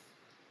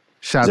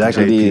 Shout out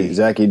to JP.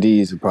 Zachy D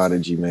is a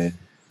prodigy, man.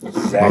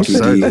 Zachy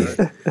D.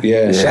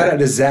 Yeah, shout out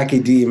to Zachy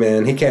D,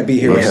 man. He can't be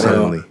here right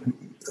now.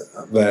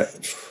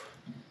 But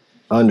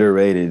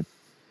underrated.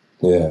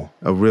 Yeah.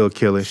 A real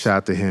killer. Shout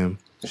out to him.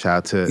 Shout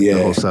out to the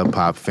whole Sub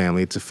Pop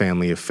family. It's a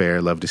family affair.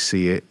 Love to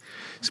see it.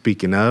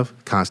 Speaking of,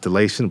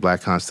 Constellation,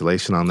 Black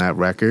Constellation on that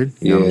record.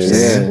 You know what I'm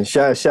saying?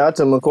 Shout out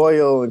to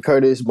McCoyo and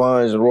Curtis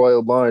Barnes and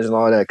Royal Barnes and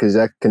all that, because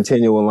that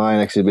continual line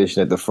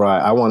exhibition at the Fry,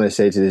 I want to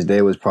say to this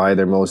day was probably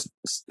their most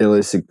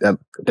illest,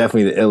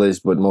 definitely the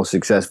illest, but most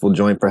successful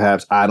joint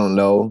perhaps. I don't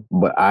know,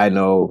 but I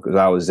know because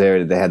I was there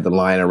that they had the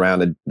line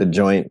around the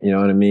joint, you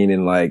know what I mean?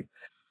 And like,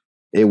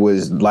 it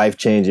was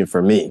life-changing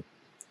for me.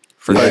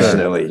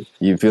 Personally, sure.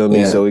 You feel me?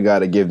 Yeah. So we got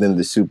to give them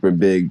the super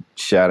big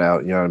shout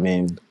out. You know what I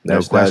mean? That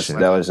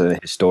was a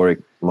historic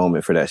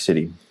moment for that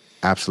city.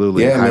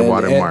 Absolutely, high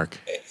watermark.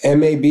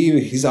 MAB,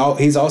 he's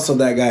also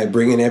that guy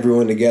bringing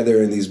everyone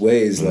together in these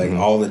ways, like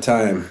all the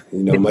time.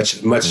 You know,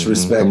 much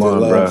respect and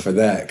love for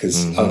that,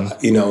 because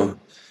you know,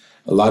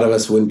 a lot of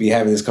us wouldn't be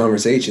having these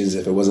conversations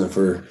if it wasn't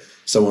for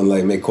someone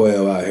like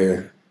McCoyo out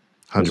here.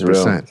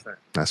 100%.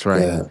 That's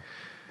right. Yeah.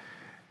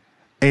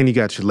 And you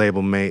got your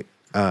label mate.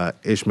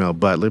 Ishmael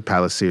Butler,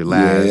 Palacier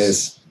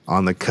Labs,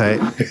 on the cut.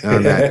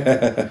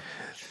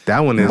 That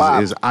one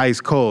is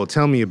ice cold.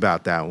 Tell me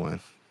about that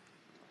one.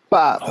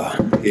 Pop.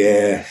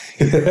 Yeah.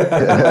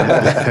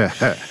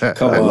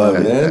 Come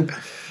on, man.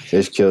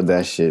 Just killed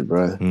that shit,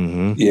 bro.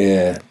 Mm-hmm.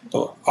 Yeah.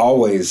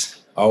 Always.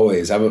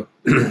 I've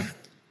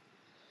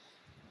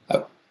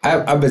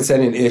been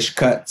sending Ish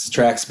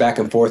tracks back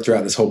and forth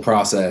throughout this whole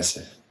process.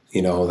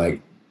 You know,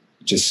 like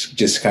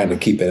just kind of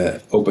keeping an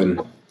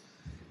open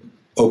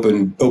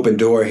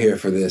door here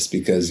for this,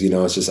 because, you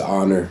know, it's just an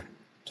honor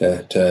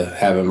to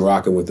have him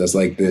rocking with us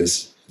like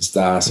this.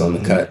 Stas on the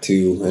cut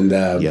too. And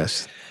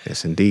yes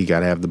indeed,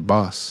 gotta have the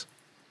boss.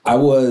 I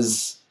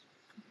was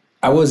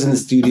in the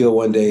studio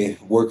one day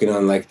working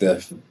on like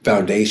the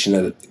foundation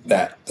of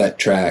that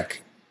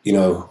track. You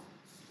know,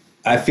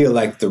 I feel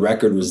like the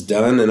record was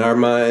done in our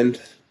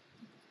mind,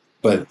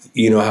 but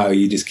you know how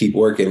you just keep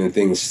working and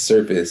things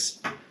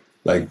surface.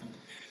 Like,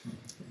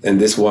 and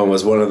this one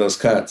was one of those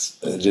cuts.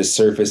 It just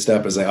surfaced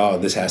up as like, oh,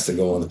 this has to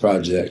go on the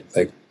project.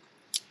 Like,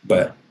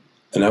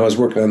 and I was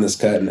working on this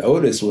cut, and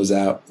Otis was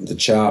out the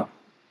chop.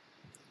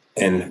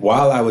 And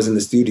while I was in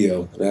the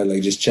studio, and I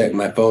like just checked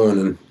my phone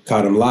and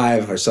caught him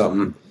live or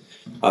something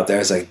out there. I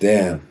was like,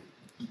 damn.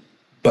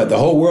 But the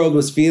whole world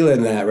was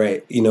feeling that,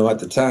 right? You know, at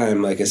the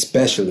time, like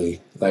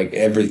especially like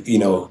every, you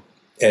know,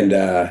 and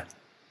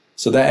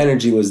so that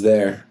energy was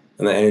there,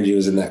 and that energy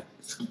was in that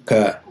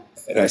cut.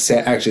 And I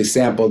actually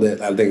sampled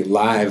it, I think,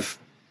 live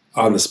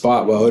on the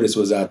spot while Otis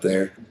was out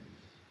there.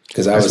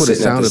 Because that's what it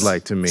sounded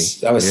like to me.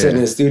 I was sitting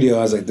in the studio.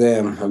 I was like,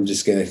 damn, I'm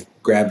just going to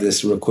grab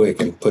this real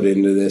quick and put it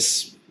into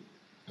this.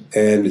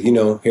 And, you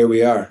know, here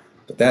we are.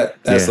 But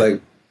that's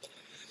like,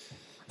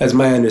 that's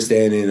my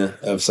understanding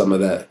of some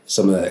of that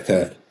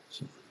cut.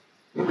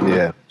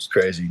 Yeah, it's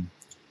crazy.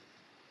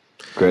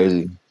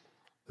 Crazy.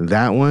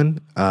 That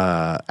one,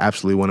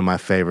 absolutely one of my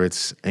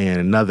favorites. And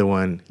another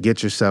one,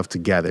 Get Yourself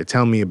Together.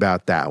 Tell me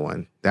about that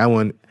one. That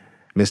one,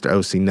 Mr.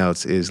 OC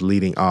Notes is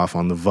leading off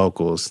on the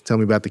vocals. Tell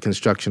me about the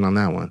construction on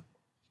that one.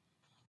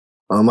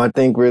 I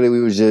think really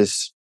I was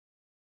just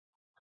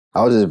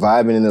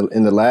vibing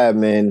in the lab,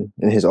 man,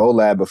 in his old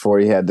lab before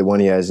he had the one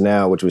he has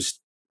now, which was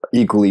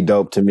equally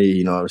dope to me,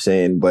 you know what I'm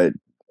saying? But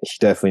he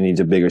definitely needs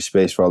a bigger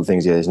space for all the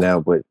things he has now.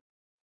 But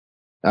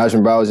I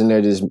was in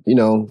there just, you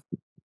know,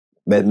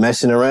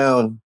 messing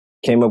around,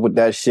 came up with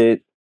that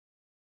shit.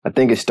 I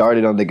think it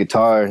started on the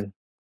guitar,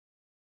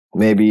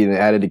 maybe and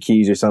added the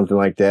keys or something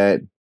like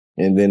that.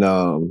 And then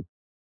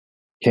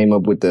came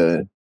up with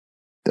the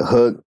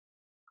hook.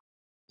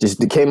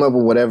 Just came up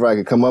with whatever I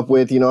could come up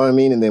with, you know what I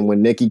mean? And then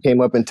when Nikki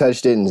came up and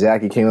touched it and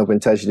Zachy came up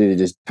and touched it, it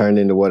just turned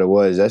into what it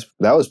was.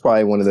 That was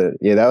probably one of the,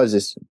 that was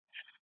just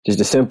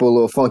a simple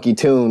little funky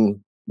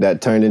tune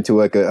that turned into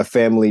like a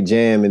family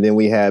jam. And then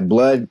we had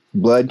Blood.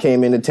 Blood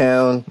came into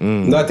town.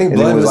 No, I think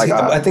Blood was like,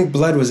 I think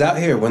Blood was out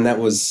here when that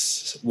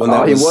was he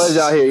was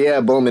out here, yeah,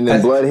 boom. And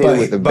then Blood hit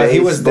with the bass. But he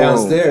was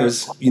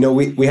downstairs. Boom. You know,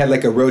 we had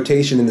like a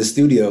rotation in the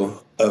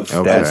studio of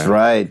That's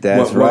right,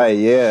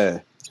 yeah.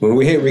 When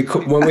we hit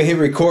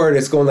record,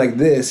 it's going like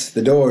this,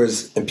 the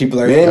doors, and people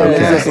are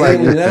it's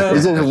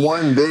just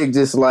one big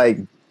just like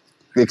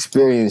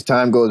experience.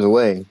 Time goes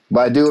away. But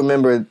I do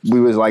remember we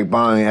was like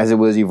buying as it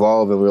was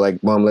evolving. We were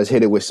like, Mom, let's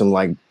hit it with some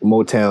like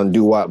Motown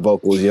doo-wop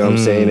vocals. You know what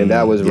I'm saying? And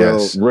that was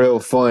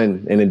real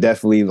fun, and it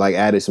definitely like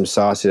added some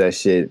sauce to that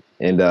shit.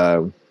 And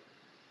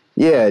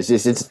it's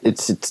just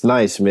it's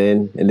nice,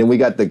 man. And then we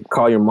got the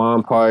Call Your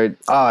Mom part.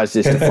 It's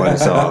just a fun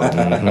song.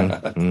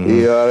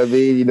 You know what I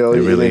mean? You know,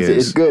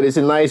 it's good. It's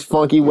a nice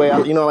funky way.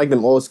 You know, like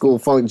them old school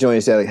funk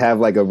joints that have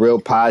like a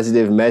real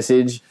positive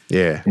message.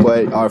 Yeah.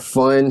 But are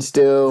fun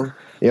still.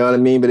 You know what I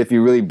mean? But if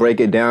you really break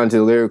it down to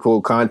the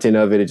lyrical content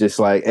of it, it's just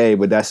like, hey,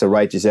 but that's a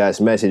righteous ass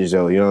message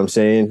though. You know what I'm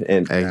saying?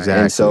 And exactly.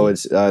 And so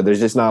it's there's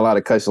just not a lot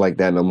of cuts like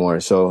that no more.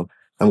 So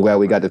I'm glad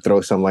we got to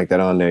throw something like that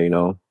on there. You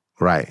know?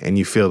 Right. And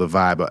you feel the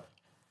vibe.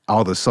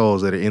 All the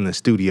souls that are in the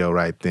studio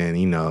right then,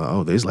 you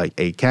know, there's like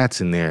 8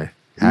 cats in there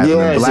having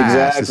a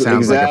blast. It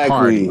sounds like a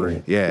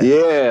party.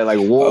 Yeah, like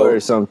war or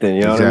something,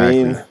 you know what I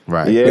mean?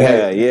 Right.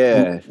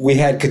 Yeah, We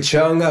had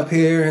Ka-Chung up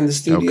here in the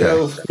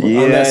studio. Okay.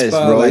 Yes,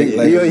 bro. Like,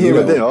 you hear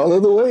with all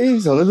of the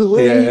ways.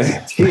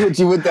 Yeah. He hit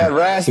you with that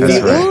raspy.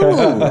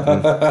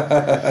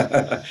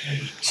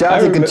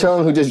 Shout out to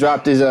Ka-Chung who just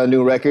dropped his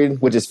new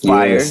record, which is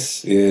fire.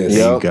 Yes. There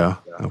you go.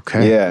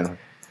 Okay. Yeah.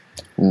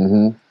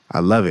 I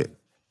love it.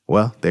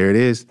 Well, there it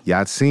is.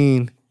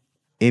 Tseen,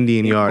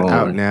 Indian Yard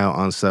out now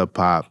on Sub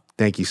Pop.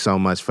 Thank you so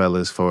much,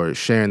 fellas, for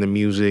sharing the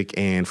music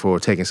and for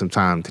taking some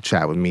time to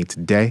chat with me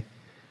today.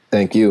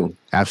 Thank you.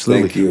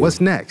 Absolutely. Thank you.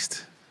 What's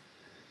next?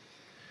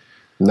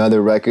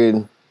 Another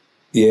record.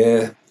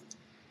 Yeah.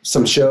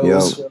 Some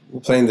shows.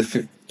 We're playing the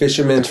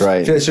Fisherman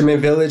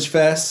Village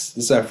Fest.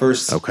 This is our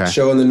first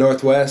show in the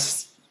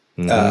Northwest.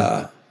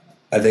 I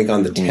think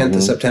on the 10th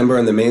of September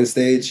on the main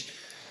stage.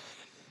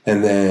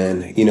 And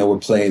then, you know, we're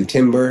playing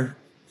Timber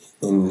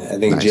in, I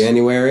think,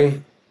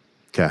 January.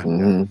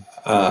 Okay.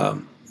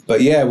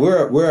 But yeah,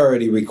 we're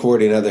already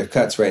recording other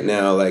cuts right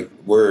now. Like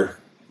we're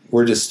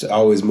just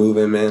always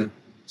moving, man.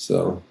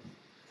 So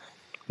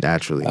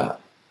naturally.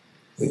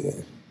 Yeah.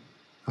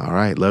 All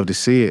right. Love to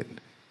see it.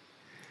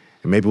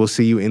 And maybe we'll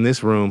see you in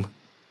this room.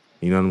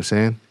 You know what I'm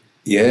saying?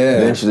 Yeah.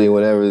 Eventually,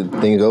 whenever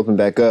things open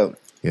back up.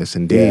 Yes,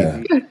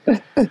 indeed. Yeah.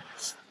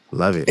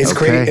 Love it. It's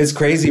crazy. It's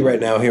crazy right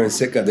now here in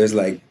Sitka. There's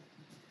like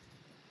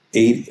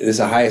 8. It's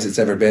the highest it's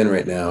ever been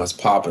right now. It's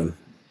popping.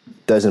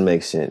 Doesn't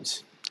make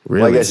sense.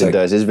 Really? Well, I guess it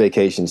does. It's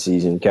vacation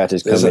season. Cats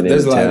is coming in.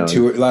 There's a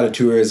lot of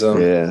tourism.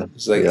 Yeah.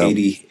 It's like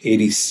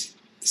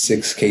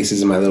 86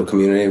 cases in my little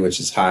community, which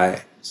is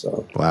high.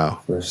 So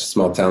wow. For a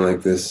small town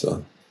like this.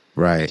 So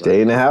right.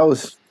 Stay in the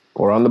house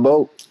or on the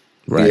boat.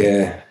 Right.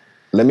 Yeah.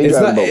 Let me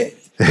drive the boat.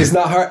 It's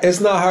not hard.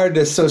 It's not hard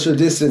to social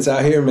distance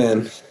out here,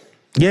 man.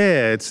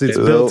 Yeah, it's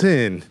built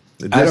in.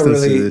 I don't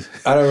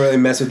really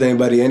mess with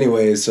anybody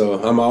anyway,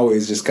 so I'm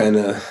always just kind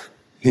of,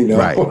 you know.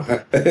 Right.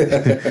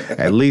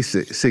 At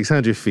least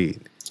 600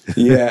 feet.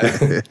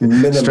 Yeah.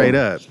 Minimum. Straight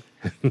up.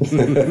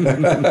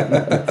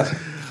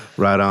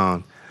 Right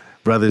on.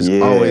 Brothers,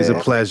 Yeah. always a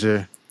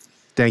pleasure.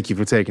 Thank you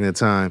for taking the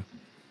time.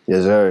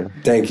 Yes, sir.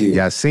 Thank you.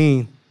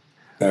 Yassine,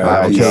 All live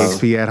right, on peace.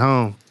 KEXP at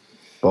home.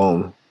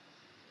 Boom.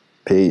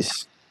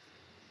 Peace.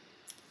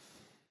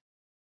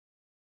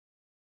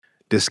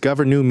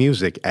 Discover new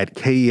music at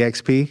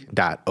kexp.org.